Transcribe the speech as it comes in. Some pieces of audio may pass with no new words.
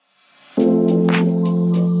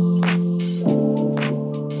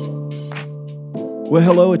Well,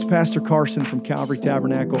 hello, it's Pastor Carson from Calvary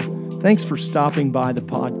Tabernacle. Thanks for stopping by the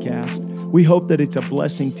podcast. We hope that it's a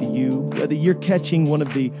blessing to you, whether you're catching one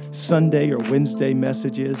of the Sunday or Wednesday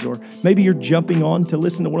messages, or maybe you're jumping on to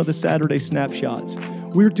listen to one of the Saturday snapshots.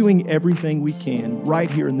 We're doing everything we can right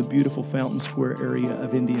here in the beautiful Fountain Square area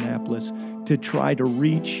of Indianapolis to try to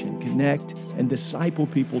reach and connect and disciple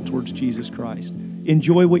people towards Jesus Christ.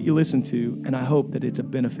 Enjoy what you listen to, and I hope that it's a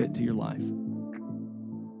benefit to your life.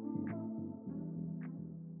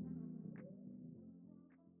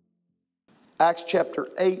 Acts chapter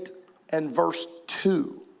 8 and verse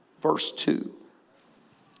 2. Verse 2.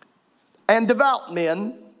 And devout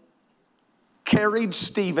men carried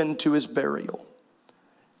Stephen to his burial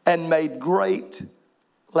and made great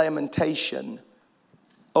lamentation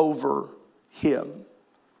over him.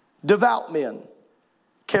 Devout men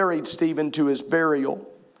carried Stephen to his burial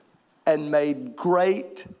and made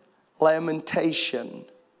great lamentation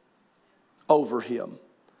over him.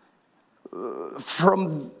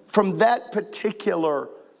 From that particular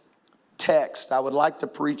text, I would like to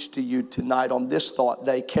preach to you tonight on this thought.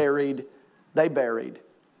 They carried, they buried,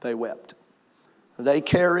 they wept. They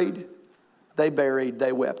carried, they buried,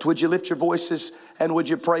 they wept. Would you lift your voices and would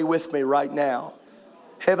you pray with me right now?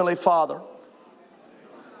 Heavenly Father,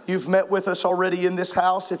 you've met with us already in this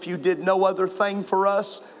house. If you did no other thing for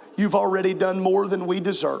us, you've already done more than we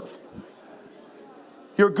deserve.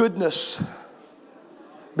 Your goodness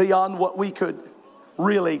beyond what we could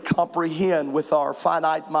really comprehend with our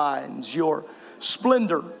finite minds. Your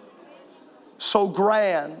splendor, so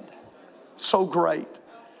grand, so great.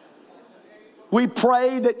 We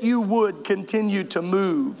pray that you would continue to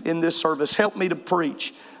move in this service. Help me to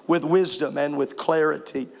preach with wisdom and with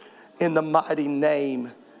clarity in the mighty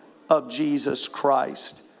name of Jesus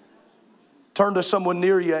Christ. Turn to someone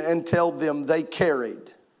near you and tell them they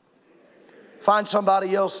carried. Find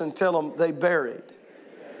somebody else and tell them they buried.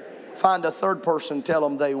 Find a third person, tell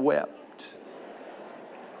them they wept.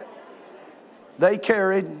 They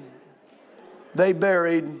carried, they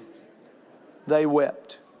buried, they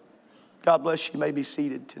wept. God bless you. You may be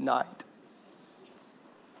seated tonight.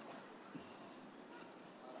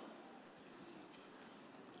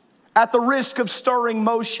 At the risk of stirring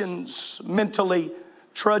motions, mentally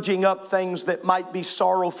trudging up things that might be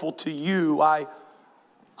sorrowful to you, I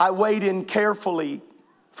weighed in carefully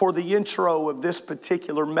for the intro of this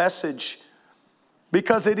particular message,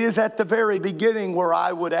 because it is at the very beginning where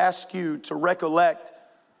I would ask you to recollect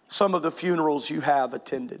some of the funerals you have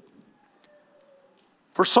attended.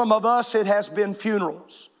 For some of us, it has been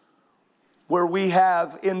funerals where we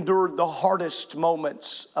have endured the hardest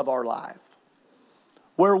moments of our life,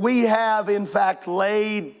 where we have in fact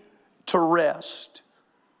laid to rest,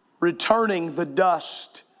 returning the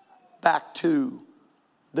dust back to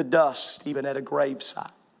the dust, even at a graveside.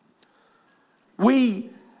 We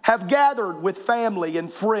have gathered with family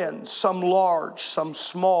and friends, some large, some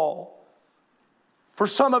small. For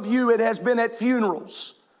some of you, it has been at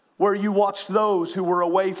funerals where you watched those who were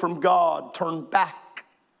away from God turn back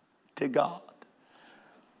to God.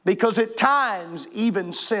 Because at times,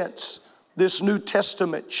 even since this New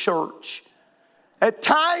Testament church, at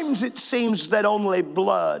times it seems that only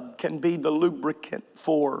blood can be the lubricant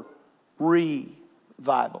for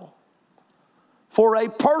revival. For a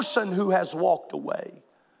person who has walked away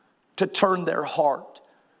to turn their heart.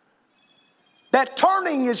 That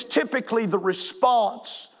turning is typically the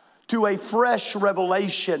response to a fresh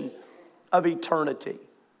revelation of eternity.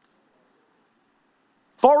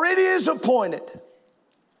 For it is appointed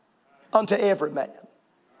unto every man.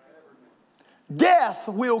 Death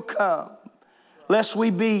will come, lest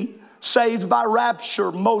we be saved by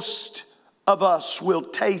rapture. Most of us will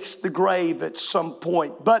taste the grave at some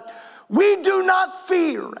point. But we do not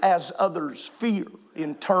fear as others fear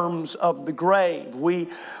in terms of the grave. We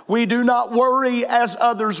do not worry as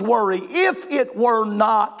others worry. If it were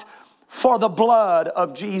not for the blood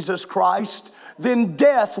of Jesus Christ, then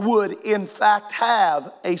death would in fact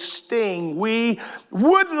have a sting. We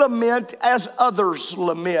would lament as others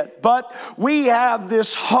lament, but we have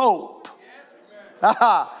this hope.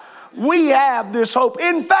 We have this hope.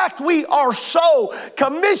 In fact, we are so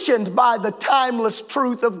commissioned by the timeless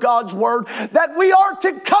truth of God's word that we are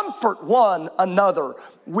to comfort one another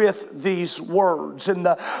with these words. And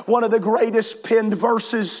one of the greatest penned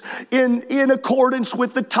verses in accordance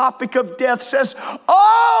with the topic of death says,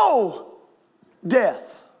 "Oh,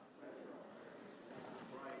 death,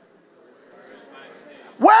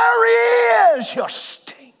 where is your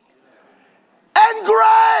sting? And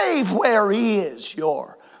grave, where is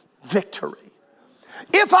your victory?"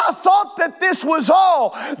 If I thought that this was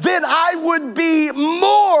all, then I would be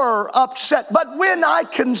more upset. But when I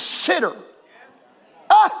consider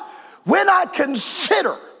When I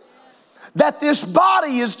consider that this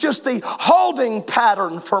body is just the holding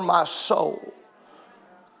pattern for my soul,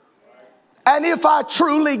 and if I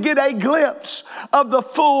truly get a glimpse of the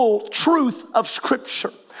full truth of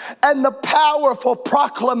Scripture and the powerful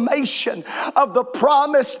proclamation of the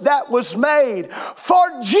promise that was made, for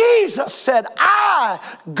Jesus said, I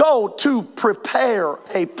go to prepare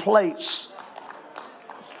a place.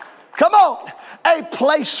 Come on. A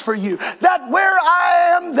place for you, that where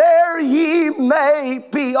I am, there ye may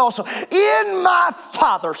be also. In my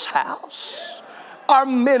Father's house are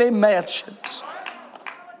many mansions.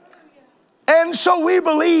 And so we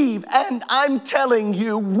believe, and I'm telling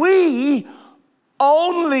you, we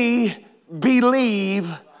only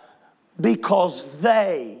believe because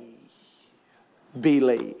they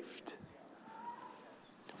believed.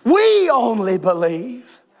 We only believe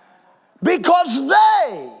because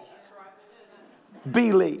they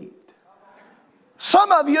believed.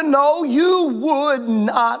 Some of you know you would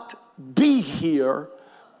not be here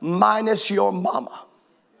minus your mama.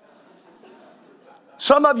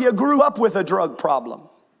 Some of you grew up with a drug problem.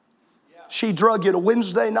 She drug you to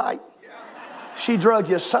Wednesday night. She drug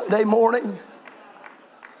you Sunday morning.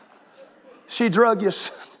 She drug you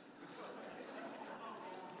Sunday.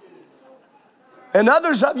 And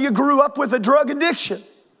others of you grew up with a drug addiction.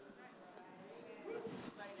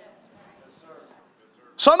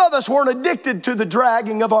 Some of us weren't addicted to the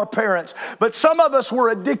dragging of our parents, but some of us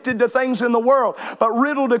were addicted to things in the world. But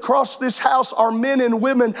riddled across this house are men and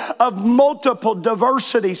women of multiple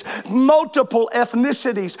diversities, multiple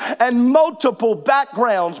ethnicities, and multiple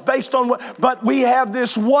backgrounds based on what, but we have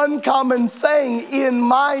this one common thing in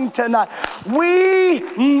mind tonight. We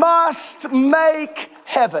must make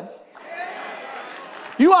heaven.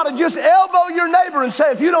 You ought to just elbow your neighbor and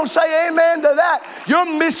say, if you don't say amen to that, you're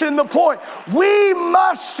missing the point. We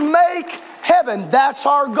must make heaven. That's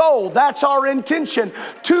our goal. That's our intention,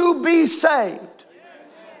 to be saved.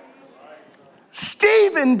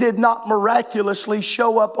 Stephen did not miraculously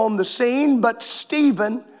show up on the scene, but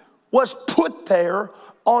Stephen was put there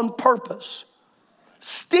on purpose.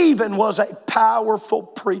 Stephen was a powerful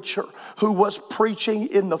preacher who was preaching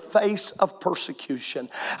in the face of persecution.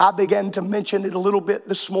 I began to mention it a little bit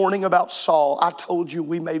this morning about Saul. I told you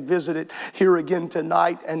we may visit it here again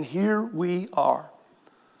tonight, and here we are.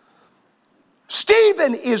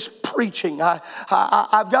 Stephen is preaching.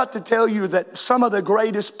 I've got to tell you that some of the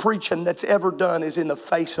greatest preaching that's ever done is in the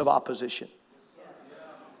face of opposition.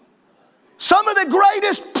 Some of the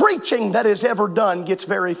greatest preaching that is ever done gets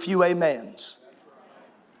very few amens.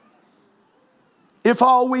 If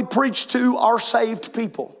all we preach to are saved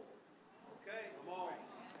people.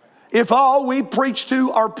 If all we preach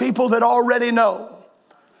to are people that already know.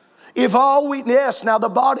 If all we, yes, now the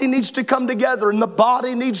body needs to come together and the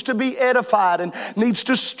body needs to be edified and needs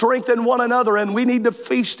to strengthen one another, and we need to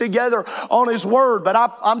feast together on His Word. But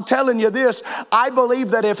I'm telling you this, I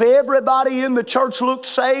believe that if everybody in the church looked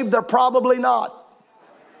saved, they're probably not.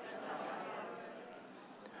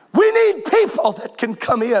 We need people that can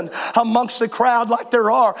come in amongst the crowd like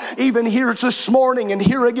there are even here this morning and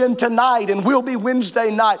here again tonight, and will be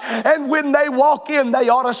Wednesday night. And when they walk in, they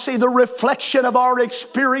ought to see the reflection of our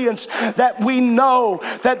experience, that we know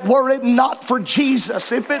that were it not for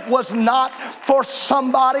Jesus, if it was not for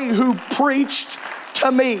somebody who preached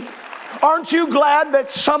to me. Aren't you glad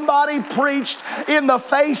that somebody preached in the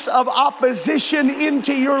face of opposition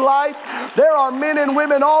into your life? There are men and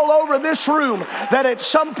women all over this room that at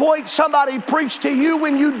some point somebody preached to you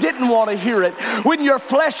when you didn't want to hear it, when your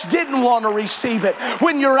flesh didn't want to receive it,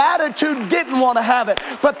 when your attitude didn't want to have it,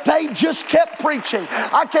 but they just kept preaching.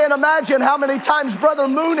 I can't imagine how many times Brother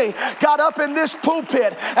Mooney got up in this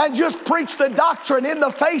pulpit and just preached the doctrine in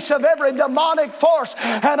the face of every demonic force.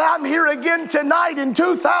 And I'm here again tonight in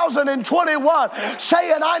 2021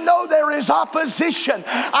 saying, I know there is opposition.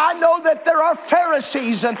 I know that there are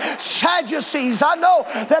Pharisees and Sadducees. I know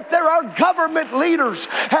that there are government leaders.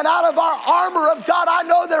 And out of our armor of God, I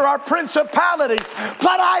know there are principalities.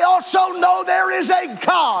 But I also know there is a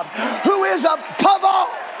God who is above all.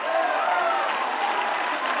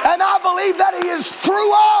 And I believe that He is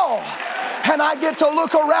through all. And I get to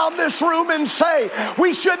look around this room and say,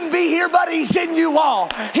 we shouldn't be here, but He's in you all.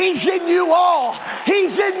 He's in you all.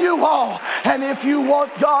 He's in you all. And if you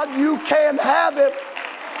want God, you can have Him.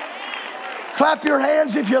 Clap your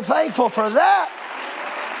hands if you're thankful for that.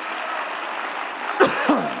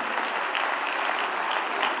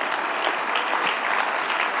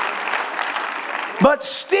 But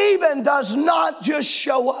Stephen does not just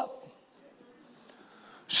show up.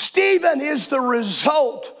 Stephen is the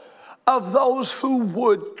result of those who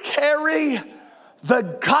would carry the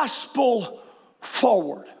gospel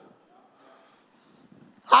forward.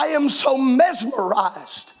 I am so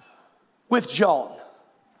mesmerized with John.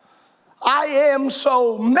 I am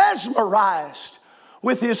so mesmerized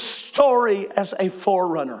with his story as a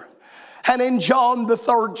forerunner. And in John, the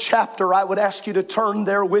 3rd chapter, I would ask you to turn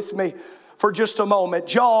there with me for just a moment.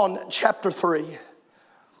 John chapter 3.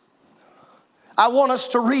 I want us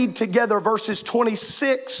to read together verses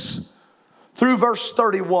 26 through verse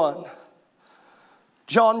 31.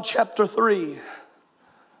 John chapter 3,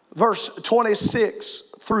 verse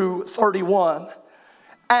 26 through 31.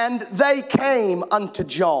 And they came unto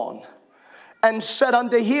John and said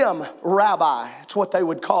unto him, Rabbi, it's what they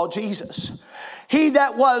would call Jesus, he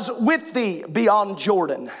that was with thee beyond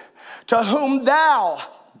Jordan, to whom thou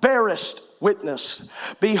bearest witness,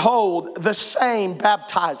 behold, the same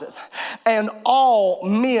baptizeth, and all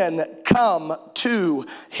men come to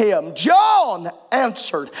him. John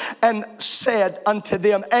answered and said unto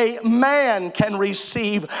them, a man can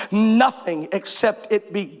receive nothing except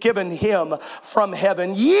it be given him from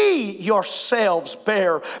heaven. Ye yourselves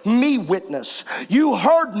bear me witness. You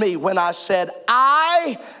heard me when I said,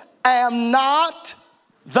 I am not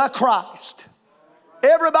the Christ.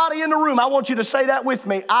 Everybody in the room, I want you to say that with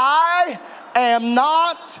me. I am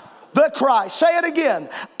not the Christ. Say it again.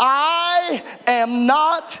 I am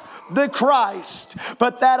not the Christ,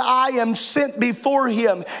 but that I am sent before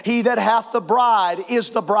him. He that hath the bride is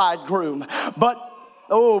the bridegroom. But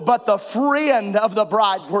the friend of the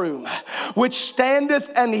bridegroom, which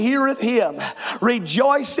standeth and heareth him,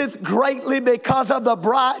 rejoiceth greatly because of the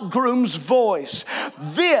bridegroom's voice.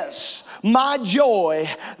 This my joy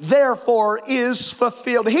therefore is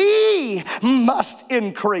fulfilled. He must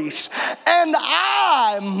increase, and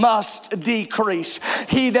I must decrease.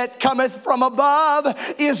 He that cometh from above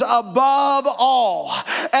is above all,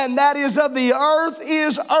 and that is of the earth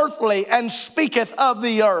is earthly, and speaketh of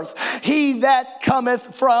the earth. He that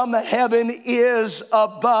cometh from heaven is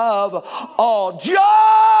above all.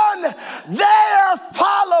 John, they're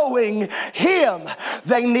following him.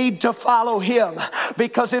 They need to follow him,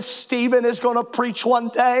 because if Stephen is going to preach one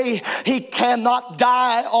day, he cannot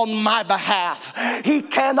die on my behalf. He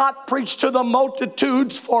cannot preach to the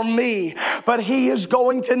multitudes for me, but he is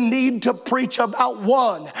going to need to preach about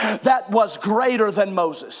one that was greater than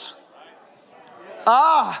Moses.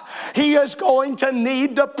 He is going to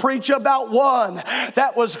need to preach about one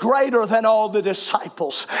that was greater than all the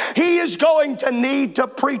disciples. He is going to need to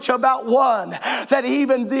preach about one that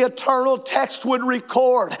even the eternal text would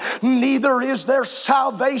record. Neither is there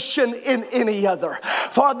salvation in any other,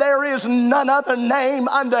 for there is none other name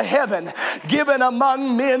under heaven given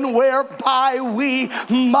among men whereby we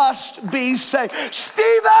must be saved.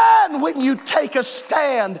 Stephen, when you take a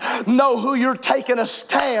stand, know who you're taking a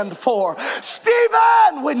stand for. Stephen,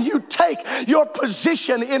 when you take your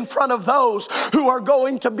position in front of those who are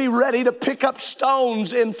going to be ready to pick up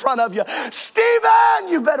stones in front of you. Stephen,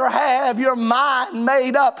 you better have your mind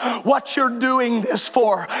made up what you're doing this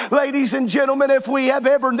for. Ladies and gentlemen, if we have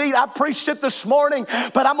ever need, I preached it this morning,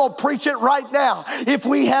 but I'm going to preach it right now. If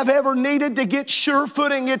we have ever needed to get sure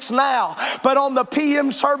footing, it's now. But on the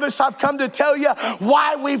PM service, I've come to tell you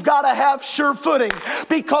why we've got to have sure footing.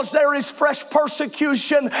 Because there is fresh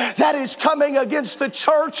persecution that is coming against the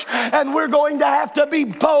church, and we're going to have to be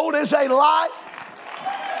bold as a lion.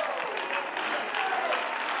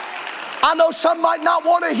 I know some might not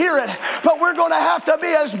want to hear it, but we're going to have to be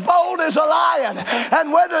as bold as a lion.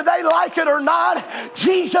 And whether they like it or not,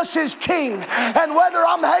 Jesus is king. And whether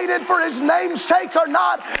I'm hated for his name's sake or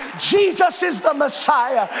not, Jesus is the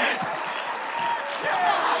Messiah.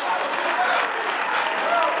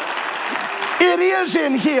 It is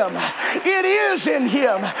in him. It is in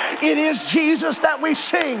him. It is Jesus that we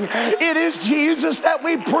sing. It is Jesus that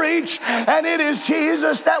we preach. And it is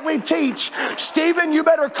Jesus that we teach. Stephen, you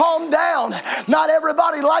better calm down. Not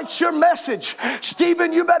everybody likes your message.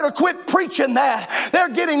 Stephen, you better quit preaching that. They're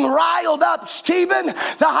getting riled up. Stephen,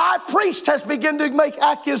 the high priest has begun to make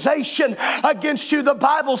accusation against you. The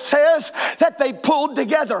Bible says that they pulled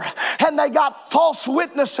together and they got false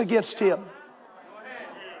witness against him.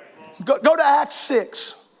 Go to Acts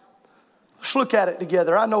 6. Let's look at it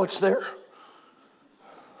together. I know it's there.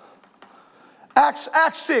 Acts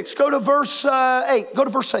 6. Go to verse 8. Go to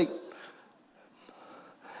verse 8.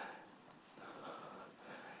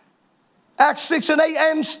 Acts 6 and 8.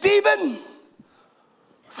 And Stephen,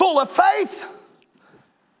 full of faith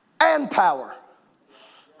and power.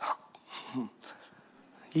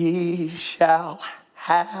 Ye shall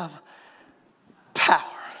have power.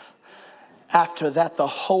 After that, the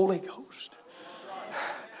Holy Ghost.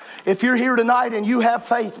 If you're here tonight and you have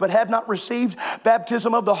faith but have not received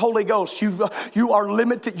baptism of the Holy Ghost, you are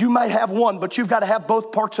limited. You may have one, but you've got to have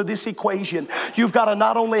both parts of this equation. You've got to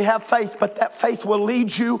not only have faith, but that faith will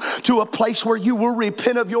lead you to a place where you will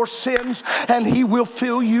repent of your sins and He will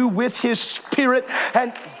fill you with His Spirit.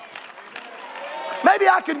 And maybe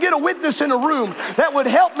I could get a witness in a room that would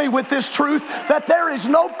help me with this truth, that there is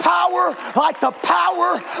no power like the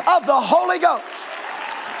power of the Holy Ghost.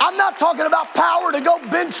 I'm not talking about power to go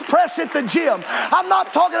bench press at the gym. I'm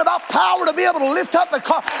not talking about power to be able to lift up a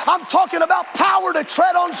car. I'm talking about power to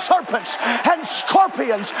tread on serpents and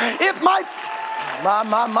scorpions. It might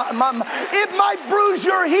bruise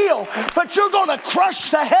your heel, but you're going to crush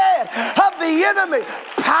the head of the enemy.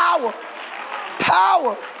 Power.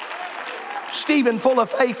 Stephen, full of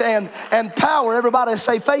faith and power. Everybody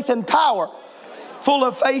say faith and power. Full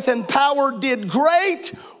of faith and power, did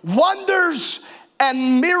great wonders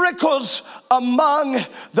and miracles among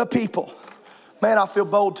the people. Man, I feel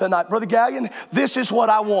bold tonight. Brother Gallion, this is what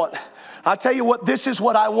I want. I tell you what, this is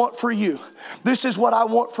what I want for you. This is what I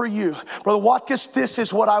want for you. Brother Watkins, this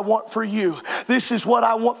is what I want for you. This is what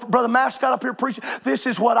I want. Brother Mask got up here preaching. This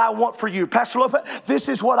is what I want for you. Pastor Lopez, this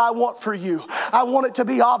is what I want for you. I want it to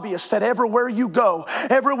be obvious that everywhere you go,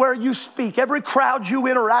 everywhere you speak, every crowd you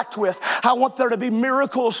interact with, I want there to be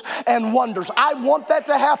miracles and wonders. I want that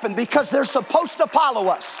to happen because they're supposed to follow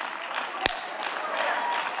us.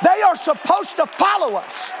 They are supposed to follow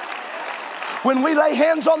us. When we lay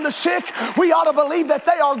hands on the sick, we ought to believe that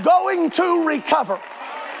they are going to recover.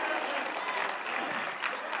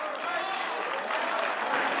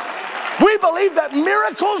 We believe that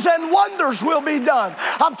miracles and wonders will be done.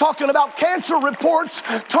 I'm talking about cancer reports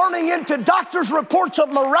turning into doctors' reports of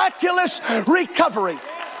miraculous recovery.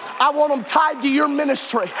 I want them tied to your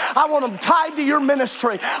ministry. I want them tied to your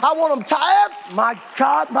ministry. I want them tied. My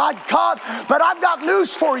God. But I've got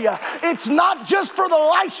news for you. It's not just for the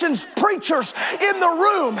licensed preachers in the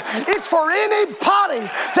room. It's for anybody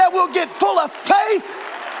that will get full of faith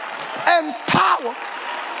and power.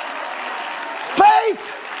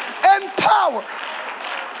 Faith and power.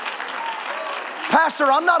 Pastor,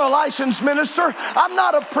 I'm not a licensed minister. I'm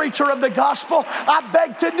not a preacher of the gospel. I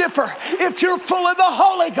beg to differ. If you're full of the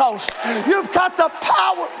Holy Ghost, you've got the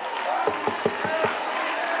power.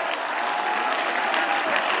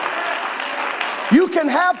 You can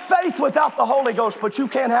have faith without the Holy Ghost, but you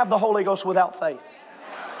can't have the Holy Ghost without faith.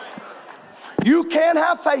 You can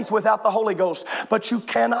have faith without the Holy Ghost, but you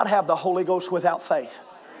cannot have the Holy Ghost without faith.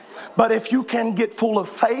 But if you can get full of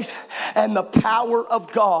faith and the power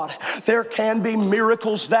of God, there can be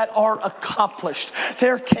miracles that are accomplished.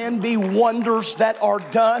 There can be wonders that are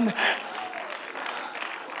done.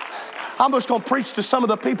 I'm just going to preach to some of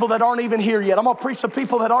the people that aren't even here yet. I'm going to preach to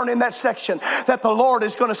people that aren't in that section that the Lord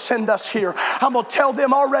is going to send us here. I'm going to tell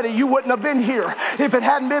them already you wouldn't have been here if it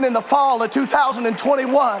hadn't been in the fall of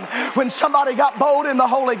 2021 when somebody got bold in the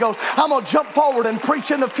Holy Ghost. I'm going to jump forward and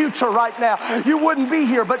preach in the future right now. You wouldn't be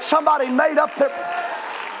here, but somebody made up their...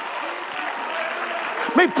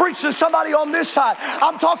 Me preach to somebody on this side.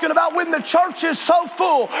 I'm talking about when the church is so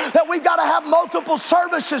full that we've got to have multiple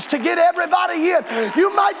services to get everybody in.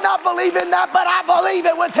 You might not believe in that, but I believe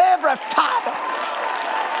it with every fiber.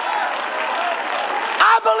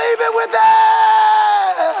 I believe it with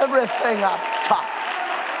everything I've got.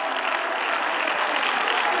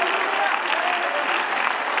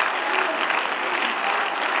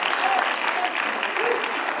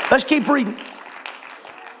 Let's keep reading.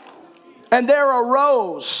 And there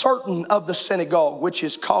arose certain of the synagogue, which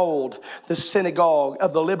is called the synagogue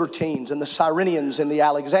of the Libertines and the Cyrenians and the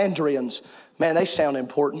Alexandrians. Man, they sound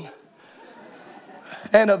important.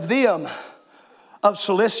 And of them, of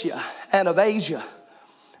Cilicia and of Asia,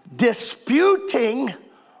 disputing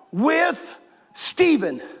with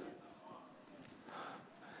Stephen.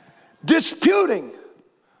 Disputing.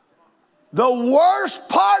 The worst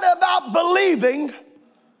part about believing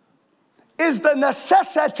is the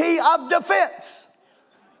necessity of defense.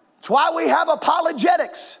 It's why we have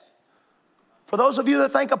apologetics. For those of you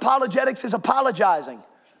that think apologetics is apologizing,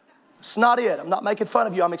 it's not it. I'm not making fun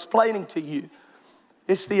of you. I'm explaining to you.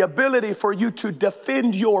 It's the ability for you to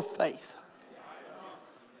defend your faith.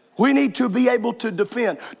 We need to be able to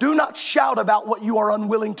defend. Do not shout about what you are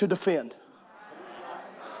unwilling to defend.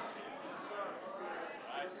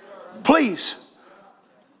 Please.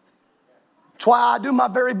 That's why I do my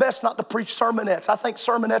very best not to preach sermonettes. I think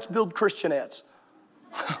sermonettes build Christianettes.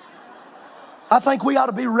 I think we ought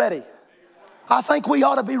to be ready. I think we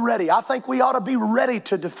ought to be ready. I think we ought to be ready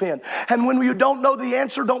to defend. And when you don't know the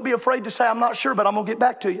answer, don't be afraid to say, I'm not sure, but I'm going to get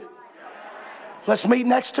back to you. Let's meet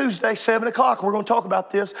next Tuesday, 7 o'clock. We're going to talk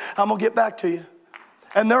about this. I'm going to get back to you.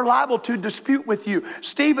 And they're liable to dispute with you.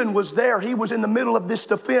 Stephen was there. He was in the middle of this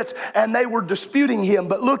defense, and they were disputing him.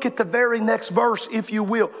 But look at the very next verse, if you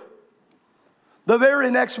will. The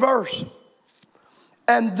very next verse.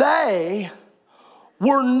 And they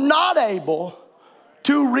were not able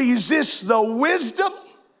to resist the wisdom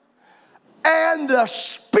and the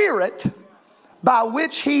spirit by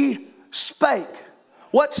which he spake.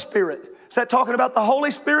 What spirit? Is that talking about the Holy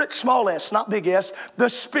Spirit? Small s, not big S. The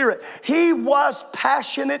Spirit. He was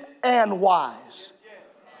passionate and wise.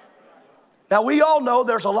 Now we all know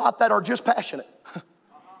there's a lot that are just passionate.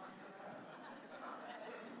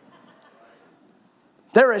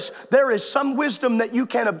 There is some wisdom that you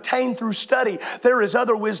can obtain through study. There is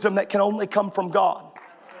other wisdom that can only come from God.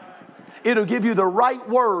 It'll give you the right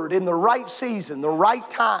word in the right season, the right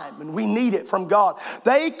time, and we need it from God.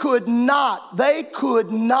 They could not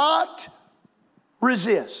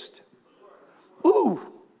resist. Ooh,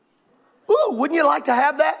 wouldn't you like to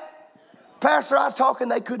have that? Pastor, I was talking,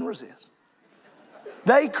 they couldn't resist.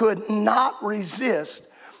 They could not resist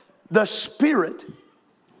the spirit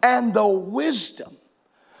and the wisdom.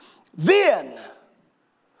 Then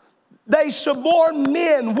they suborned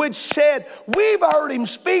men which said, we've heard him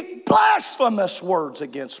speak blasphemous words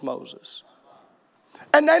against Moses.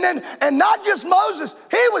 And not just Moses,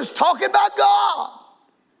 he was talking about God.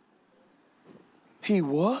 He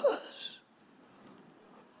was.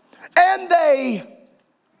 And they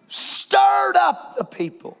stirred up the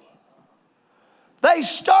people. They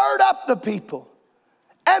stirred up the people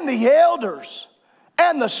and the elders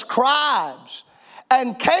and the scribes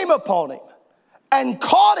and came upon him and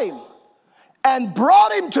caught him and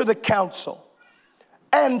brought him to the council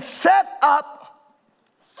and set up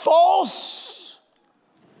false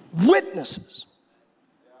witnesses.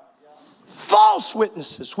 False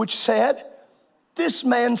witnesses which said, this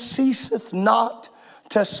man ceaseth not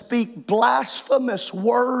to speak blasphemous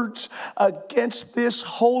words against this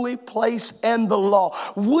holy place and the law.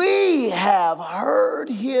 We have heard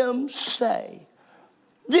him say,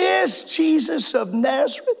 this Jesus of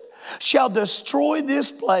Nazareth shall destroy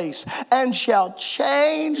this place and shall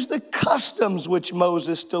change the customs which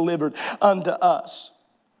Moses delivered unto us.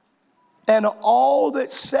 And all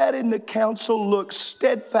that sat in the council looked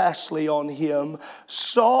steadfastly on him,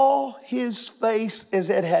 saw his face as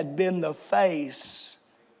it had been the face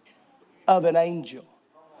of an angel.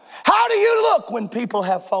 How do you look when people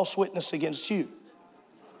have false witness against you?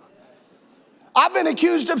 I've been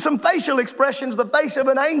accused of some facial expressions the face of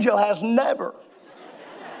an angel has never.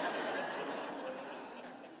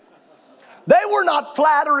 They were not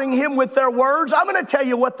flattering him with their words. I'm going to tell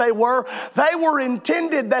you what they were. They were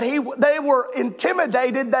intimidated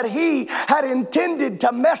that he had intended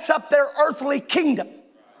to mess up their earthly kingdom.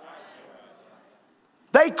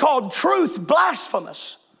 They called truth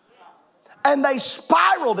blasphemous. And they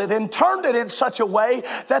spiraled it and turned it in such a way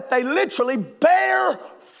that they literally bear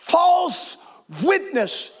false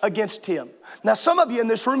witness against him. Now, some of you in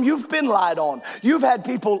this room, you've been lied on. You've had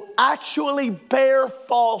people actually bear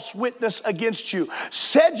false witness against you.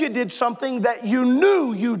 Said you did something that you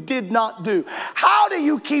knew you did not do. How do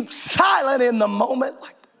you keep silent in the moment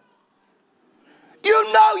like that?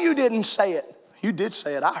 You know you didn't say it. You did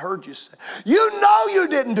say it. I heard you say it. You know you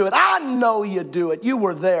didn't do it. I know you do it. You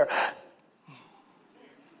were there.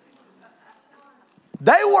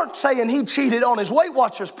 They weren't saying he cheated on his Weight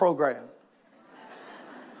Watchers program.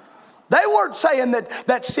 They weren't saying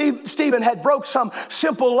that Stephen had broke some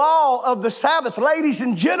simple law of the Sabbath. Ladies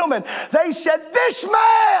and gentlemen, they said, this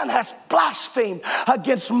man has blasphemed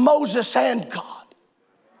against Moses and God.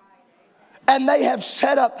 And they have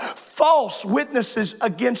set up false witnesses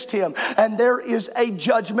against him. And there is a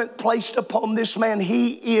judgment placed upon this man.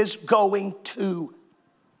 He is going to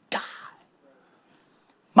die.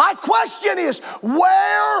 My question is,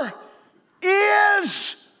 where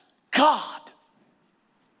is God?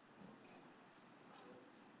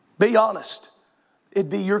 Be honest.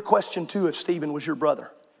 It'd be your question too if Stephen was your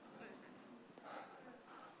brother.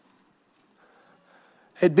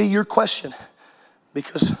 It'd be your question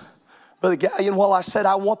because, Brother Gallion, while I said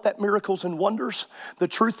I want that miracles and wonders, the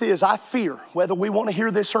truth is I fear, whether we want to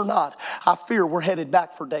hear this or not, I fear we're headed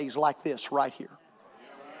back for days like this right here.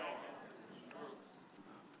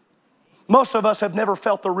 Most of us have never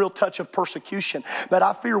felt the real touch of persecution, but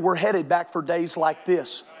I fear we're headed back for days like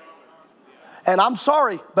this. And I'm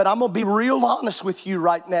sorry, but I'm going to be real honest with you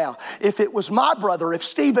right now. If it was my brother, if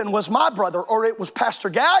Stephen was my brother, or it was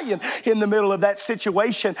Pastor Gallion in the middle of that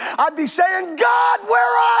situation, I'd be saying, God,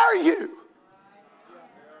 where are you?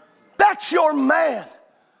 That's your man.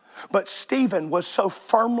 But Stephen was so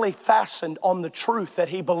firmly fastened on the truth that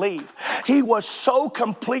he believed. He was so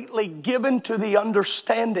completely given to the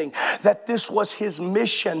understanding that this was his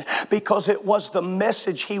mission because it was the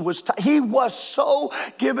message he was so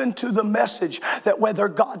given to the message that whether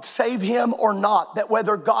God save him or not, that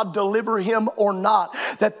whether God deliver him or not,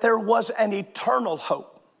 that there was an eternal hope.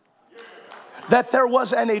 That there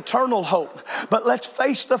was an eternal hope. But let's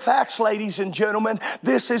face the facts, ladies and gentlemen.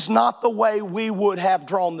 This is not the way we would have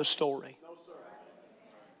drawn the story.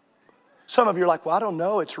 Some of you are like, well, I don't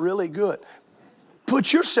know. It's really good.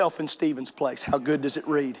 Put yourself in Stephen's place. How good does it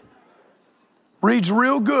read? Reads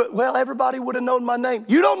real good. Well, everybody would have known my name.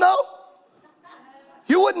 You don't know.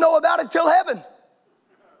 You wouldn't know about it till heaven.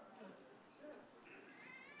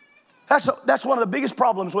 That's one of the biggest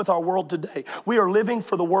problems with our world today. We are living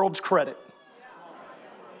for the world's credit.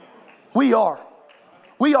 We are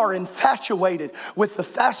infatuated with the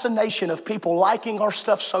fascination of people liking our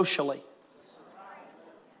stuff socially.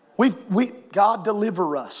 God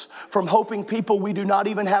deliver us from hoping people we do not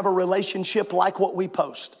even have a relationship like what we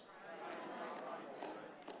post.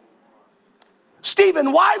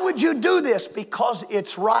 Stephen, why would you do this? Because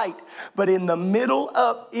it's right. But in the middle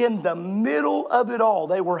of it all,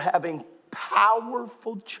 they were having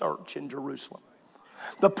powerful church in Jerusalem.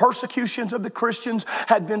 The persecutions of the Christians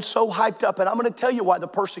had been so hyped up. And I'm going to tell you why the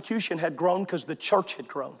persecution had grown, because the church had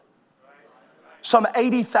grown. Some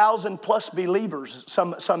 80,000 plus believers,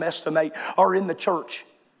 some estimate, are in the church.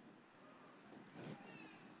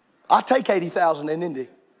 I take 80,000 in Indy.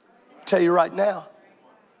 I'll tell you right now.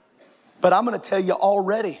 But I'm going to tell you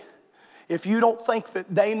already, if you don't think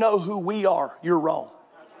that they know who we are, you're wrong.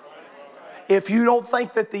 If you don't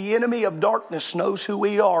think that the enemy of darkness knows who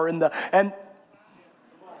we are,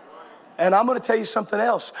 and I'm going to tell you something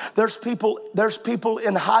else. There's people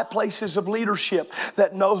in high places of leadership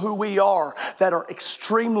that know who we are, that are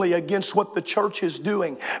extremely against what the church is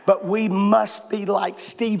doing. But we must be like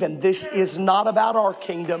Stephen. This is not about our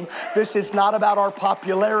kingdom. This is not about our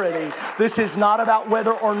popularity. This is not about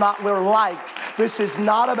whether or not we're liked. This is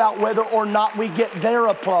not about whether or not we get their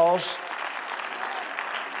applause.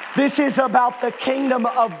 This is about the kingdom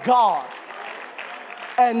of God.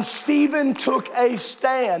 And Stephen took a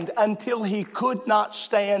stand until he could not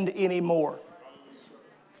stand anymore.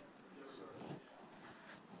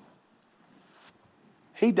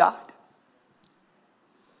 He died.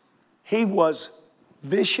 He was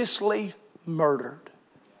viciously murdered.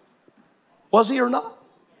 Was he or not?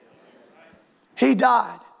 He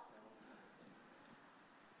died.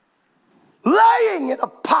 Laying in a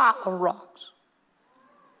pile of rocks.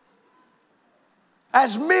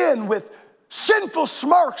 As men with sinful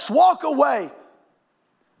smirks walk away.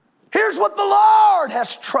 Here's what the Lord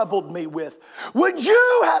has troubled me with. Would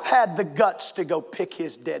you have had the guts to go pick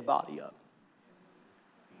his dead body up?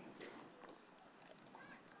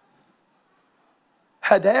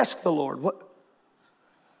 Had to ask the Lord,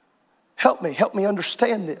 help me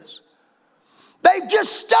understand this. They've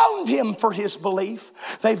just stoned him for his belief.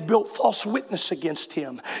 They've built false witness against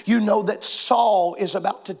him. You know that Saul is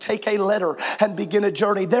about to take a letter and begin a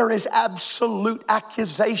journey. There is absolute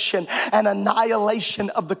accusation and annihilation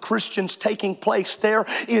of the Christians taking place. There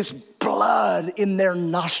is blood in their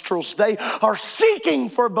nostrils. They are seeking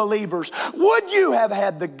for believers. Would you have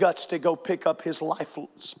had the guts to go pick up his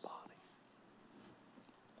lifeless body?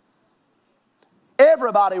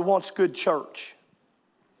 Everybody wants good church.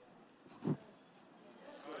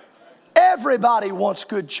 Everybody wants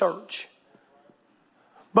good church.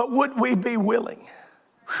 But would we be willing?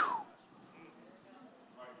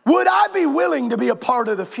 Would I be willing to be a part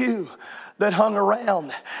of the few that hung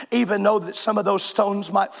around, even though that some of those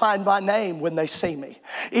stones might find my name when they see me,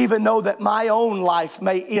 even though that my own life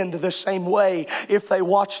may end the same way if they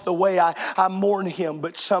watch the way I mourn him?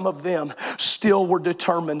 But some of them still were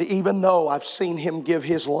determined, even though I've seen him give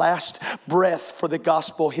his last breath for the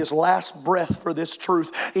gospel, his last breath for this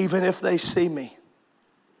truth. Even if they see me,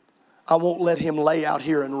 I won't let him lay out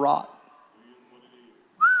here and rot.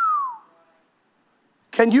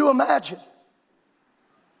 Can you imagine?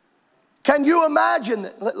 Can you imagine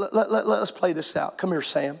that? Let's play this out. Come here,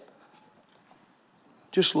 Sam.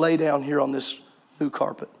 Just lay down here on this new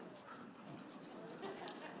carpet.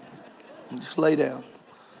 Just lay down.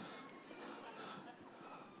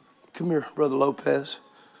 Come here, Brother Lopez.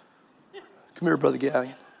 Come here, Brother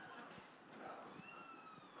Gallion.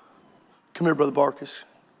 Come here, Brother Barkus.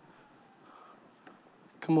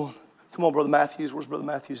 Come on. Come on, Brother Matthews. Where's Brother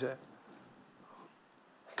Matthews at?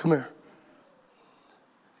 Come here.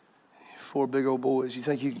 4 big old boys. You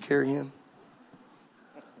think you can carry him?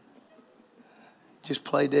 Just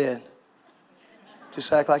play dead.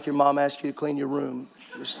 Just act like your mom asked you to clean your room.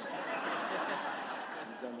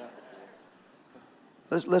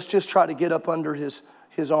 Let's just try to get up under his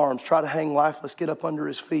arms. Try to hang lifeless. Get up under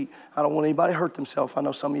his feet. I don't want anybody to hurt themselves. I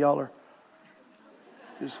know some of y'all are.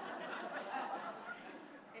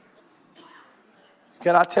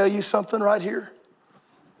 Can I tell you something right here?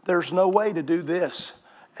 There's no way to do this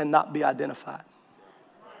and not be identified.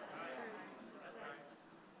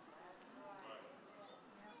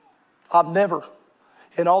 I've never,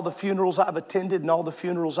 in all the funerals I've attended and all the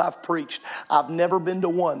funerals I've preached, I've never been to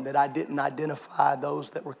one that I didn't identify those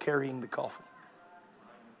that were carrying the coffin.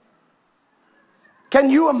 Can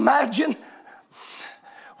you imagine?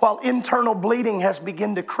 While internal bleeding has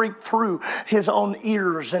begun to creep through his own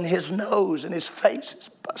ears and his nose and his face is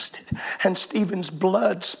busted and Stephen's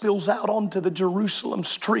blood spills out onto the Jerusalem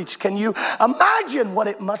streets. Can you imagine what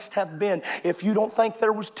it must have been? If you don't think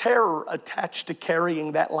there was terror attached to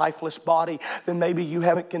carrying that lifeless body, then maybe you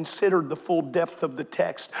haven't considered the full depth of the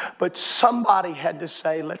text. But somebody had to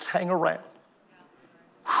say, let's hang around.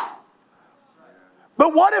 Whew.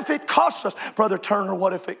 But what if it costs us? Brother Turner,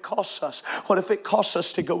 what if it costs us? What if it costs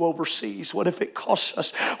us to go overseas? What if it costs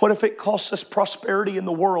us? What if it costs us prosperity in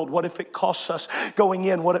the world? What if it costs us going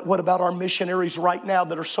in? What about our missionaries right now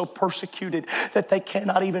that are so persecuted that they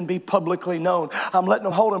cannot even be publicly known? I'm letting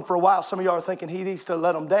them hold them for a while. Some of y'all are thinking he needs to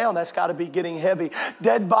let them down. That's got to be getting heavy.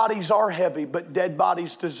 Dead bodies are heavy, but dead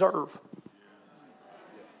bodies deserve.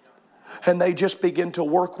 And they just begin to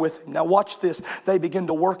work with him. Now watch this. They begin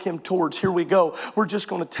to work him towards, here we go. We're just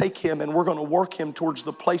going to take him and we're going to work him towards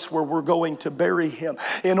the place where we're going to bury him.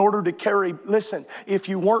 In order to carry, listen, if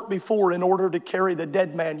you weren't before, in order to carry the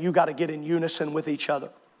dead man, you got to get in unison with each other.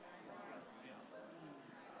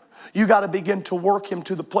 You got to begin to work him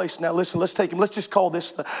to the place. Now listen, let's take him. Let's just call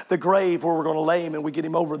this the grave where we're going to lay him, and we get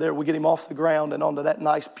him over there. We get him off the ground and onto that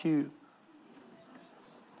nice pew.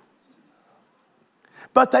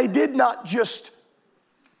 But they did not just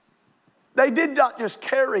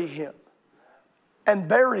carry him and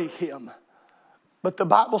bury him. But the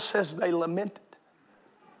Bible says they lamented.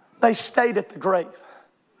 They stayed at the grave.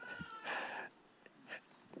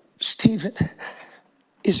 Stephen,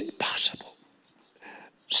 is it possible?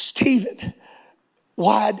 Stephen,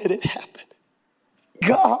 why did it happen?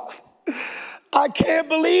 God, I can't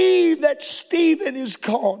believe that Stephen is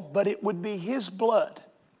gone. But it would be his blood.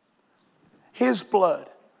 His blood,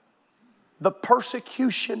 the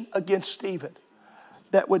persecution against Stephen,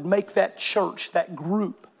 that would make that church, that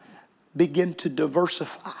group, begin to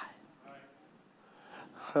diversify.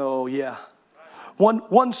 Oh yeah.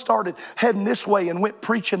 One started heading this way and went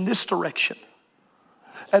preaching this direction.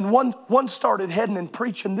 And one started heading and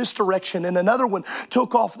preaching this direction, and another one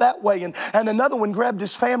took off that way, and another one grabbed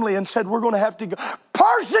his family and said, we're going to have to go.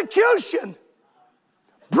 Persecution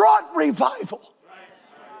brought revival.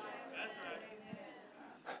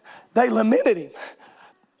 They lamented him.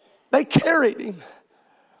 They carried him.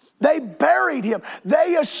 They buried him.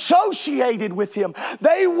 They associated with him.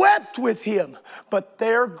 They wept with him. But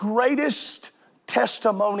their greatest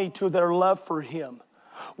testimony to their love for him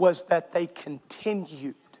was that they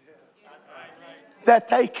continued. That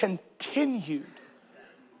they continued.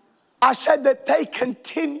 I said that they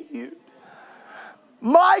continued.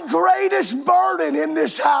 My greatest burden in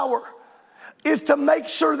this hour is to make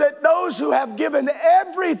sure that those who have given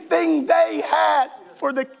everything they had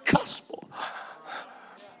for the gospel.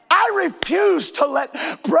 I refuse to let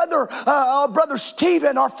Brother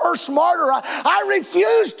Stephen, our first martyr, I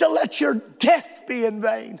refuse to let your death be in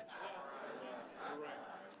vain.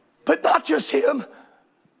 But not just him.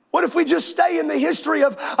 What if we just stay in the history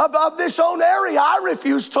of this own area? I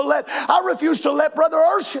refuse to let Brother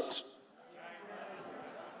Urshins.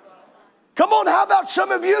 Come on, how about some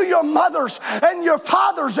of you, your mothers and your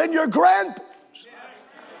fathers and your grandparents?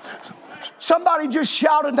 Somebody just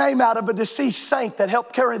shout a name out of a deceased saint that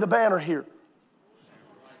helped carry the banner here.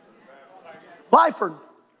 Lyford.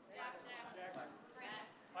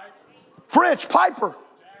 French, Piper,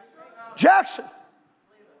 Jackson.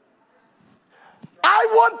 I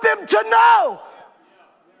want them to know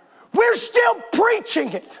we're still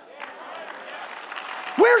preaching it.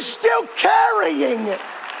 We're still carrying it.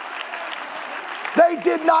 They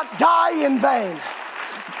did not die in vain.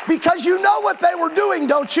 Because you know what they were doing,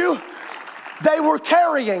 don't you? They were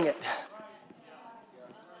carrying it.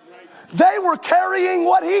 They were carrying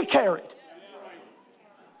what he carried.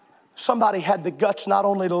 Somebody had the guts not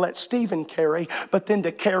only to let Stephen carry, but then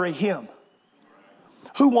to carry him.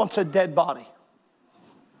 Who wants a dead body?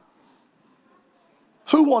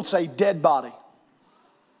 Who wants a dead body?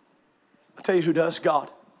 I'll tell you who does,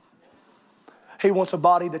 God. He wants a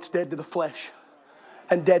body that's dead to the flesh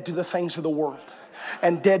and dead to the things of the world.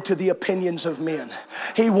 and dead to the opinions of men.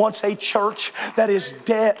 He wants a church that is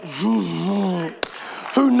dead,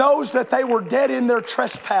 who knows that they were dead in their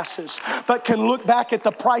trespasses, but can look back at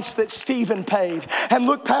the price that Stephen paid, and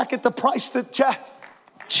look back at the price that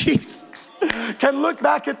Jesus can look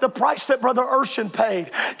back at the price that Brother Urshan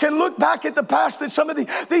paid, can look back at the past that some of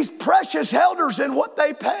these precious elders and what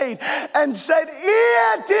they paid, and said,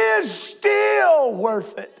 it is still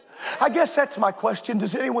worth it. I guess that's my question.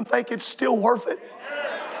 Does anyone think it's still worth it?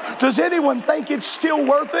 Does anyone think it's still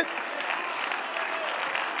worth it?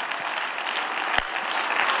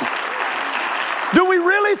 Do we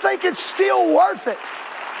really think it's still worth it?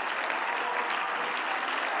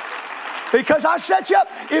 Because I set you up.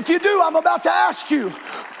 If you do, I'm about to ask you,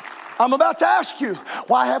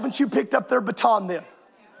 why haven't you picked up their baton then?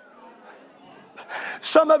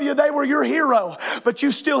 Some of you, they were your hero, but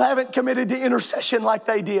you still haven't committed to intercession like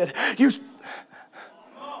they did.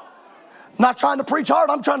 Not trying to preach hard,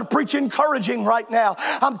 I'm trying to preach encouraging right now.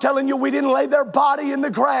 I'm telling you, we didn't lay their body in the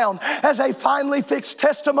ground as a finally fixed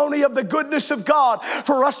testimony of the goodness of God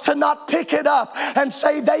for us to not pick it up and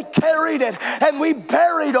say they carried it and we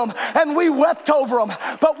buried them and we wept over them.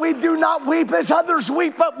 But we do not weep as others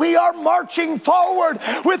weep, but we are marching forward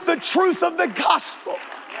with the truth of the gospel.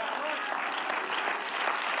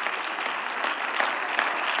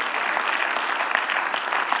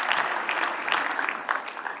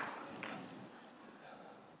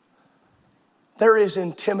 There is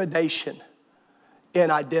intimidation in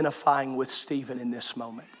identifying with Stephen in this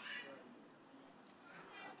moment.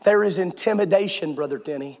 There is intimidation, Brother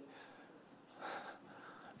Denny,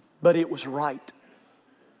 but it was right.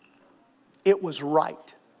 It was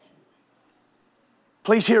right.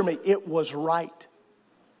 Please hear me. It was right.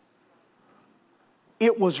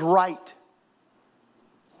 It was right.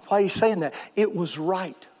 Why are you saying that? It was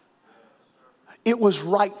right. It was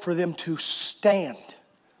right for them to stand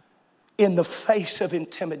in the face of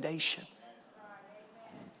intimidation.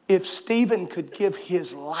 If Stephen could give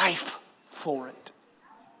his life for it,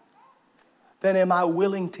 then am I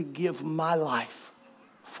willing to give my life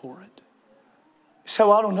for it?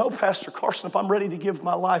 So I don't know, Pastor Carson, if I'm ready to give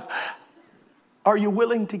my life. Are you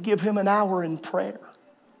willing to give him an hour in prayer?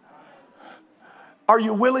 Are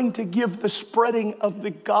you willing to give the spreading of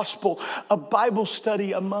the gospel a Bible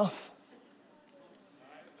study a month?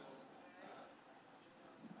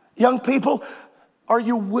 Young people, are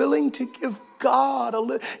you willing to give God a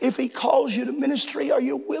little? If He calls you to ministry, are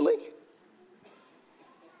you willing?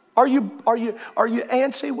 Are you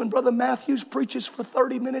antsy when Brother Matthews preaches for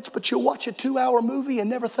 30 minutes, but you'll watch a 2-hour movie and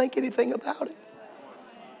never think anything about it?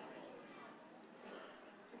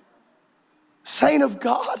 Saint of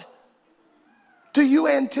God, do you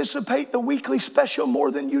anticipate the weekly special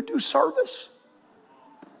more than you do service?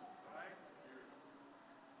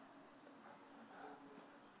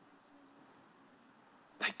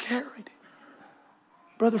 They carried it.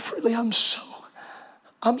 Brother Freely, I'm so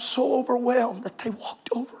overwhelmed that they walked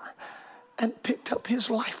over and picked up his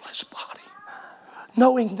lifeless body,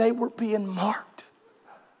 knowing they were being marked.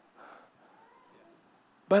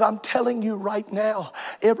 But I'm telling you right now,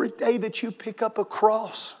 every day that you pick up a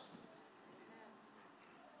cross,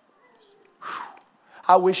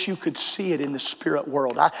 I wish you could see it in the spirit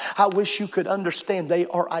world. I wish you could understand they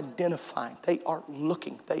are identifying, they are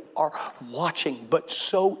looking, they are watching. But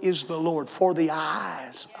so is the Lord. For the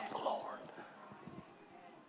eyes of